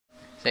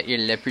Is that your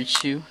leopard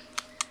shoe?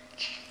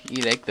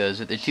 You like those,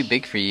 but they're too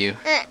big for you.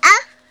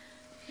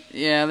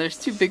 Yeah, they're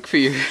too big for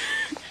your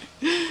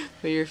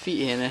for your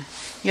feet, Hannah.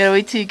 You gotta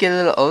wait till you get a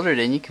little older,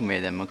 then you can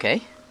wear them,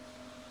 okay?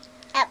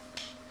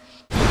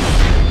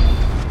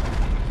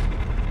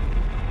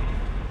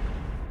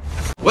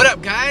 What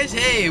up, guys?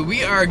 Hey,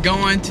 we are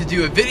going to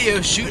do a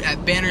video shoot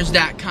at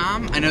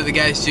banners.com. I know the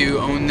guys who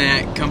own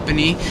that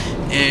company,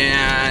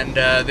 and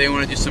they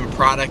want to do some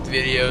product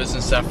videos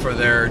and stuff for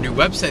their new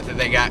website that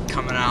they got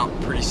coming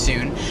out pretty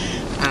soon.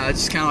 It's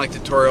just kind of like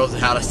tutorials of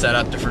how to set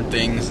up different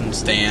things and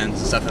stands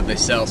and stuff that they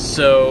sell.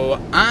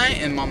 So I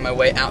am on my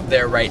way out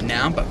there right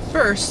now, but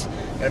first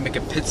I gotta make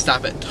a pit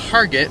stop at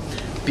Target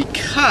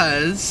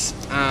because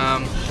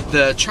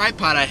the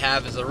tripod I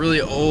have is a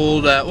really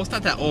old, well, it's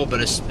not that old,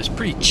 but it's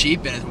pretty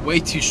cheap and it's way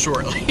too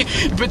short.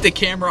 Like, you put the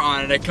camera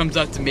on it, it comes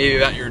up to maybe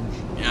about your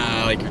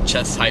like your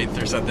chest height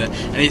or something.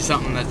 I need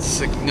something that's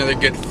another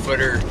good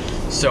foot or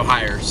so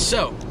higher.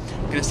 So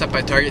I'm gonna stop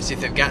by Target, see if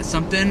they've got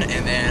something,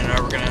 and then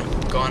we're gonna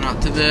go on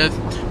out to the,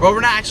 well,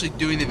 we're not actually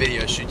doing the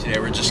video shoot today,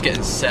 we're just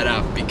getting set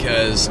up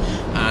because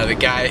the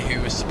guy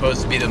who was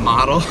supposed to be the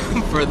model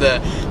for the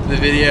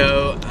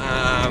video,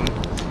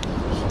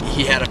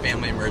 he had a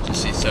family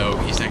emergency, so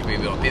he's not going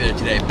to be able to be there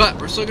today.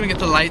 But we're still going to get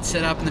the lights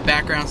set up and the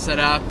background set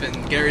up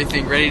and get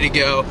everything ready to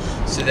go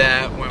so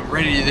that when we're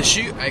ready to do the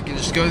shoot, I can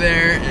just go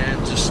there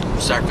and just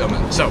start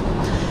filming. So,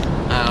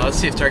 let's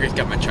see if Target's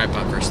got my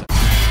tripod first.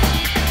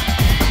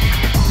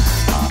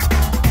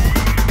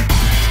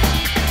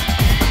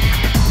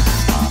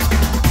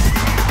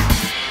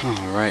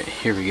 Alright,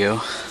 here we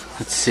go.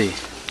 Let's see.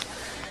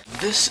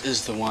 This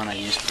is the one I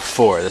used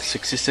before, the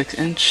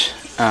 66-inch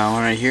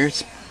one right here.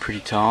 It's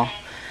pretty tall.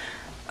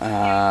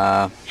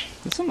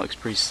 This one looks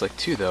pretty slick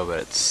too though,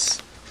 but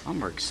it's a lot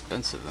more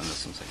expensive than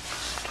this one's, like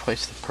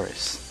twice the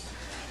price.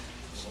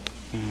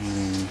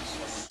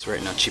 So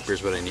right now cheaper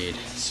is what I need,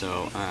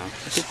 so I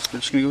think we're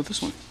just gonna go with this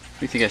one. What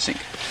do you think, guys think?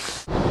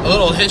 A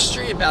little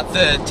history about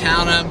the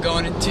town I'm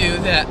going into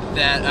that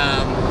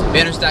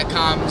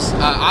banners.com's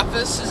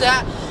office is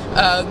at.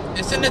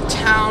 It's in a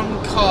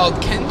town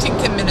called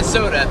Kensington,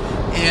 Minnesota,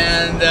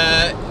 and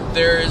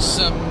there's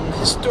some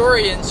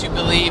historians who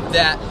believe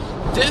that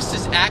this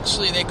is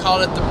actually, they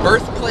called it the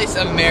birthplace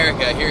of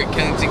America here at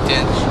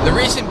Kensington. The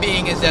reason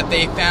being is that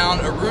they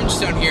found a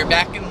runestone here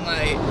back in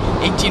like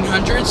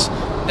 1800s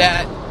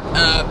that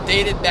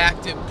dated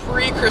back to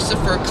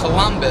pre-Christopher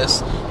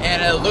Columbus,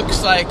 and it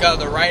looks like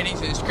the writings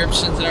and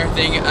inscriptions and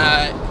everything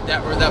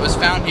that was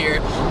found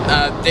here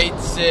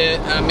dates it,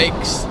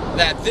 makes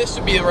that this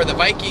would be where the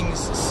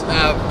Vikings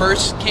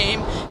first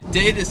came.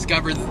 They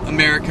discovered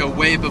America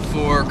way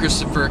before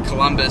Christopher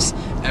Columbus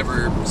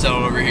ever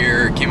settled over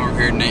here, came over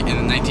here in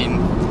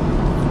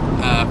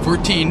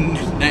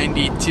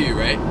 1492,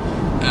 right?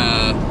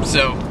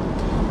 So,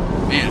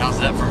 man, how's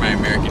that for my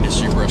American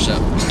history brush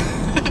up?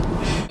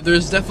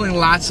 There's definitely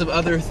lots of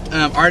other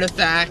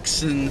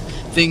artifacts and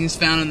things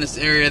found in this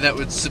area that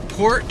would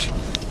support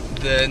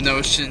the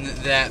notion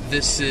that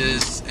this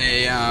is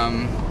a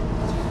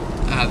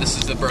this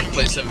is the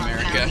birthplace of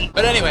America.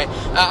 But anyway,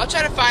 I'll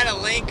try to find a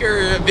link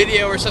or a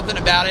video or something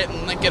about it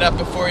and link it up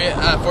for you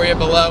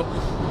below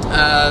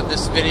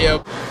this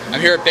video. I'm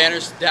here at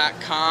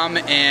banners.com,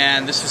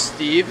 and this is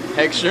Steve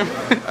Hegstrom.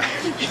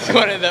 He's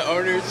one of the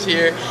owners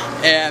here.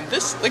 And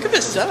look at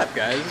this setup,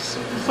 guys.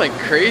 It's like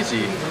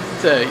crazy.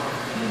 It's a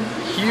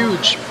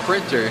huge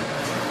printer.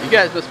 You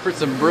guys must print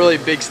some really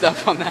big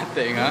stuff on that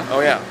thing, huh?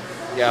 Oh yeah.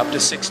 Yeah, up to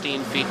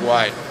 16 feet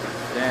wide.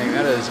 Dang,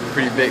 that is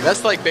pretty big.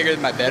 That's like bigger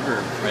than my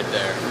bedroom right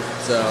there.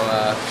 So,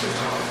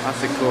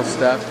 lots of cool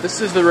stuff.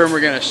 This is the room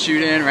we're going to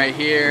shoot in right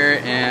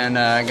here, and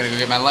I'm going to go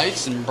get my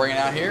lights and bring it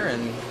out here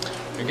and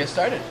we'll get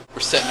started.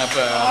 We're setting up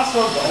a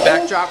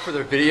backdrop for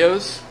their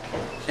videos,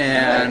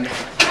 and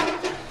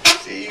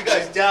see, you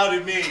guys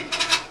doubted me.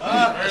 It's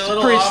a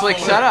pretty slick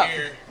setup.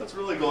 What's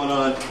really going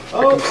on?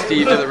 Here comes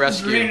Steve to the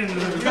rescue. You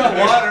got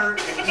water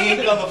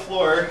ink on the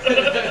floor.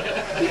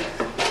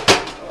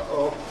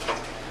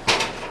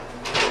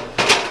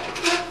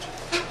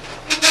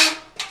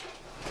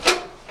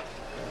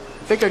 I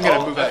think I'm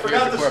gonna move out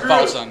here before it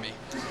falls on me.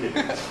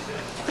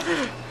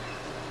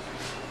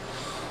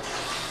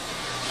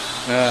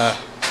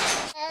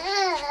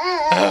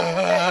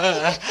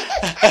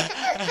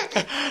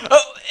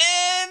 Oh,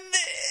 and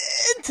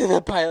into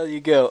the pile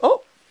you go.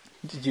 Oh,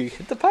 did you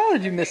hit the pile or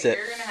did you miss it?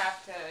 You're gonna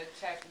have to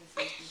check and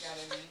see if you got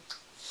any.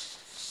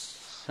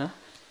 Huh?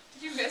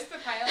 Did you miss the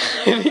pile?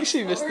 I think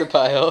she missed the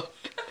pile.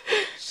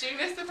 She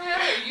missed the pile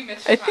or you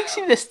missed the pile? I think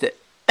she missed it.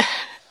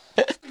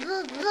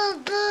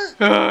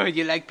 Oh,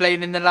 you like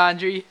playing in the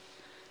laundry?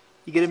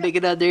 You gonna make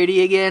it all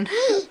dirty again?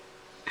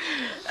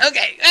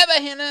 Okay,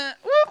 bye-bye, Hannah.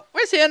 Woo,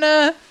 where's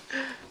Hannah?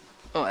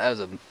 Oh, that was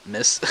a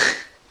miss.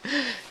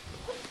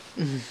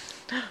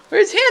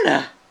 Where's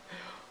Hannah?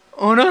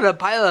 Oh no, the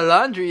pile of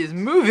laundry is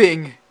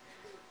moving.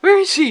 Where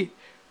is she?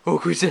 Oh,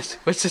 who's this?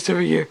 What's this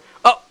over here?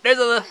 Oh, there's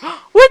a...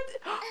 What?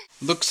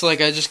 Looks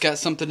like I just got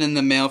something in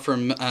the mail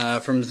from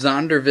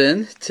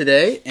Zondervan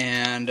today,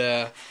 and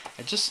I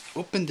I just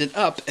opened it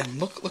up and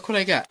look what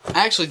I got.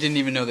 I actually didn't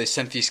even know they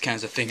sent these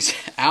kinds of things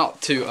out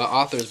to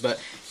authors, but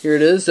here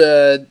it is.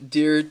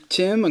 Dear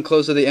Tim,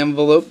 enclosed are the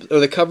envelope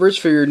or the covers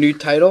for your new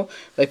title,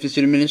 Life in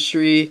Student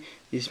Ministry.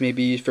 These may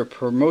be used for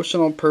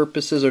promotional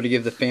purposes or to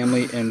give the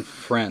family and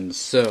friends.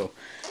 So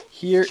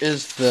here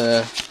is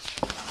the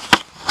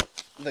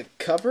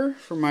cover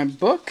for my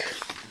book,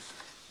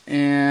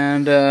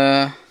 and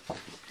yeah,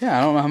 I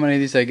don't know how many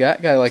of these I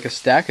got. Got like a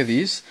stack of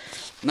these.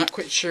 Not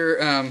quite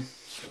sure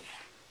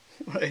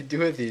what I do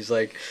with these.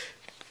 Like,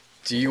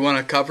 do you want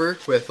a cover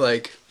with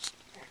like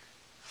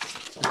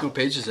there's no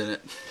pages in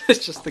it?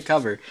 It's just the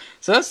cover.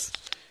 So that's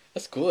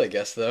cool, I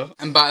guess, though.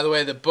 And by the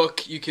way, the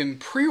book, you can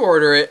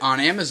pre-order it on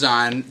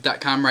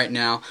Amazon.com right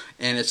now,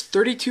 and it's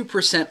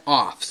 32%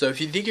 off. So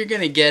if you think you're going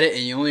to get it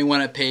and you only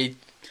want to pay a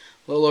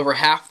little over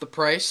half the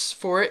price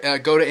for it,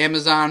 go to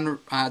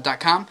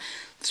Amazon.com,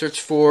 search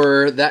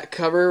for that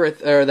cover, or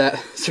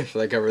search for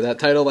that cover, that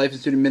title, Life in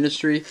Student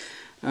Ministry,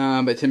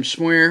 by Tim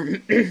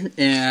Schmoyer,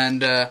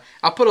 and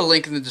I'll put a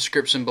link in the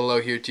description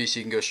below here too, so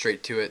you can go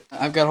straight to it.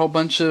 I've got a whole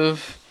bunch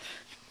of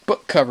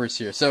book covers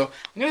here, so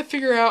I'm gonna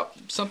figure out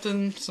some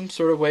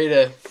sort of way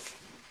to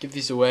give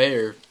these away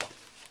or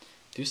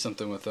do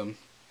something with them.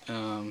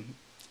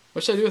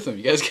 What should I do with them?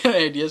 You guys got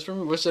any ideas for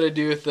me? What should I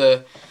do with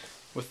the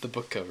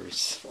book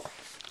covers?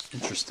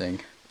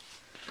 Interesting.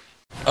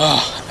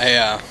 Oh,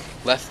 I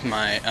left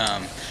my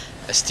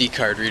SD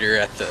card reader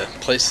at the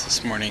place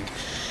this morning,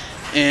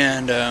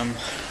 and I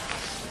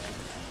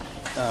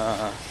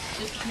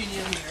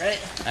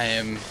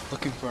am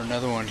looking for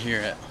another one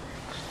here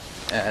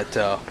at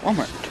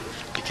Walmart,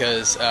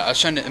 because I was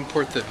trying to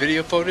import the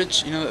video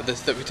footage, you know,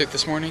 that we took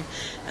this morning,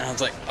 and I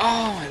was like,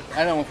 oh,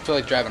 I don't feel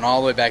like driving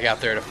all the way back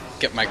out there to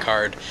get my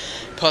card.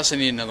 Plus, I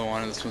need another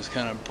one, and this one's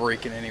kind of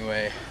breaking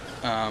anyway.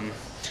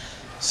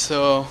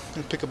 So I'm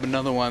gonna pick up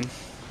another one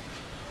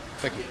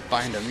if I can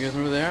find them. You guys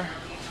know where they are?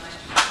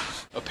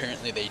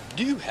 Apparently, they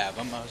do have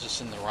them. I was just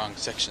in the wrong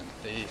section.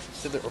 They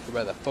said they're over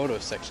by the photo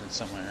section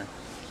somewhere.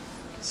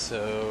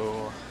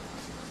 So.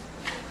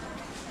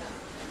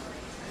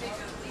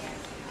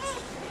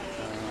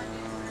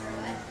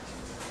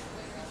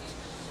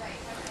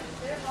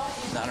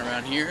 Not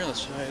around here.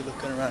 Let's try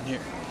looking around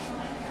here.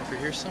 Over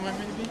here somewhere,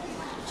 maybe?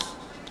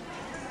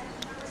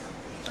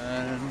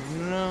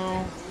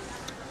 No.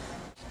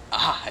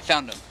 Aha, I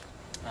found them.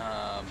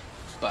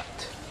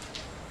 But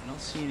I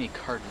don't see any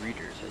card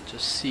readers. I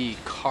just see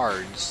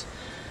cards.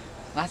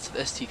 Lots of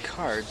SD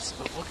cards.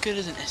 But what good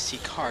is an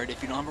SD card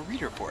if you don't have a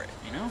reader for it,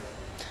 you know?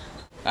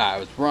 I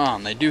was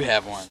wrong. They do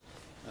have one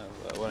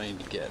of what I need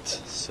to get.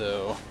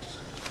 So,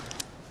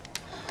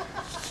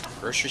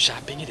 grocery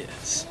shopping it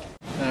is.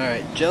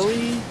 Alright,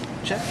 jelly,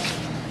 check.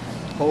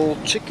 Whole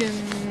chicken,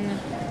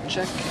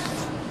 check.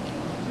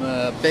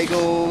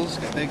 Bagels,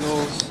 got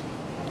bagels.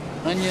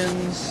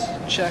 Onions,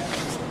 check.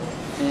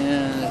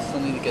 And I still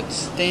need to get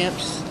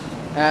stamps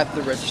at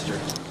the register.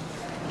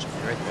 Which will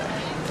be right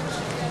back.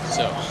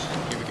 So,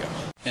 here we go.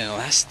 And the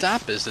last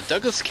stop is the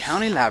Douglas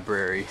County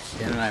Library.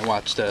 Dan and I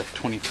watched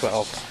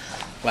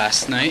 2012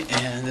 last night,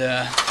 and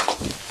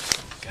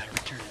gotta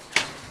return it.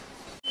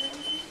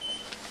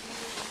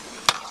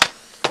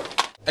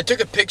 I took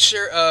a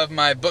picture of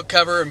my book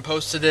cover and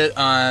posted it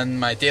on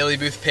my Daily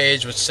Booth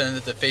page, which sent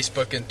it to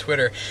Facebook and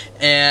Twitter.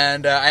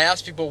 And I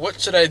asked people, what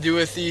should I do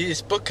with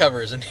these book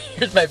covers? And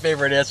here's my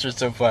favorite answer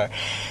so far.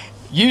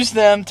 Use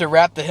them to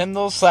wrap the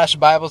hymnals /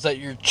 Bibles at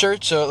your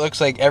church so it looks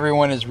like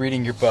everyone is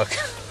reading your book.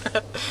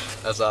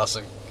 That's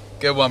awesome.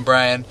 Good one,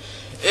 Brian.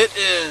 It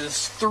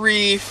is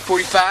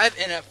 3:45,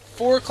 and at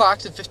 4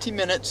 o'clock in 15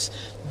 minutes,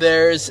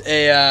 there's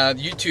a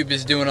YouTube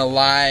is doing a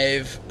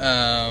live.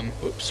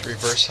 Whoops,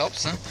 reverse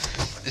helps, huh?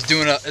 Is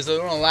doing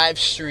a live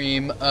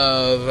stream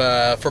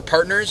of for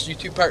partners,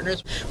 YouTube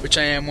partners, which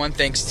I am one,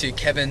 thanks to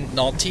Kevin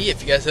Nalty.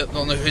 If you guys don't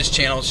know his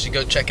channel, you should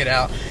go check it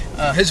out.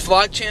 His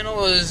vlog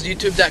channel is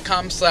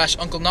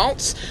youtube.com/Uncle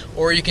NALTS,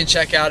 or you can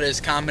check out his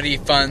comedy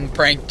fun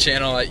prank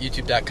channel at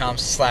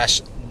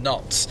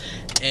youtube.com/NALTS.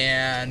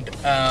 And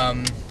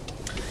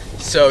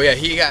so yeah,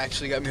 he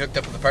actually got me hooked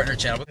up with the partner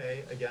channel.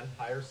 Okay, again,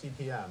 higher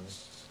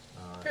CPMs.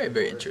 Very,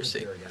 very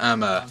interesting.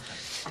 I'm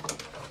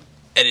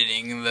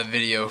editing the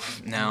video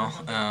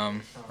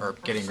now, or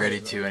getting ready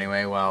to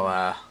anyway, while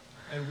I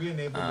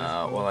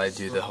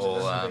do the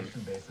whole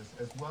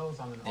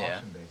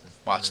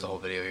watch the whole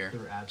video here,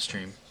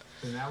 stream.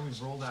 So now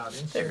we've rolled out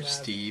There's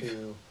Steve.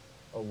 to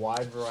a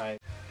wide variety.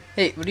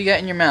 Hey, what do you got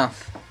in your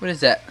mouth? What is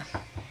that?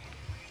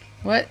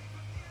 What?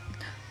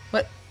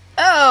 What?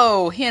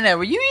 Oh, Hannah,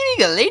 were you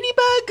eating a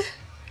ladybug?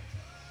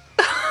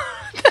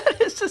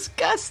 That is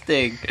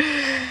disgusting.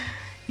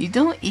 You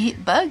don't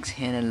eat bugs,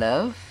 Hannah,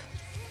 love.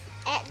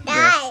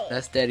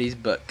 That's Daddy's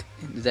book.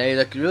 Daddy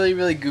looks really,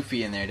 really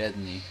goofy in there,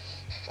 doesn't he?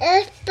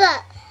 It's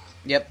book.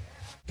 Yep.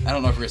 I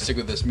don't know if we're gonna stick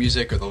with this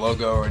music or the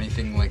logo or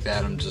anything like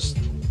that. I'm just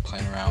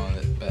playing around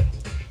with it, but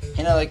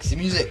Hannah likes the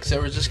music, so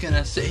we're just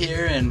gonna sit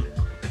here and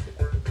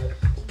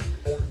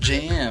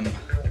jam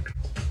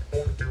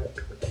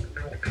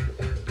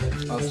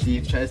while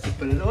Steve tries to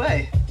put it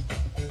away.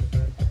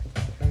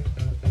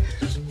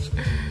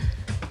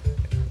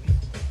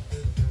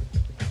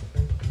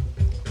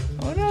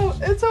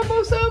 It's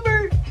almost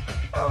over.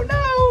 Oh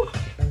no.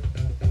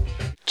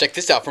 Check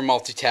this out for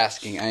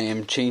multitasking. I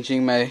am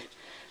changing my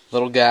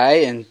little guy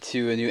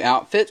into a new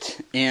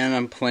outfit, and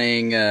I'm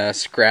playing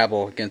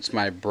Scrabble against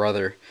my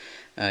brother.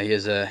 He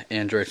has an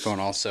Android phone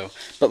also.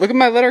 But look at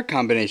my letter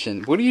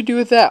combination. What do you do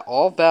with that?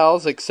 All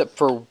vowels except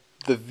for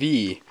the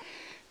V.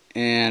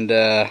 And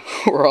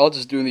we're all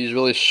just doing these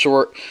really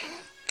short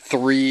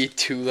 3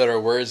 2-letter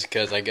words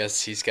because I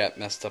guess he's got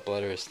messed up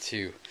letters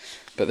too.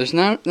 But there's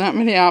not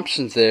many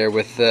options there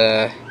with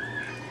that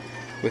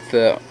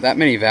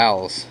many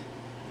vowels.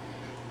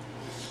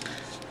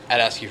 I'd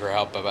ask you for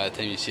help, but by the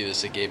time you see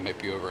this, the game might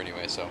be over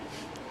anyway. So,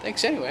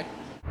 thanks anyway.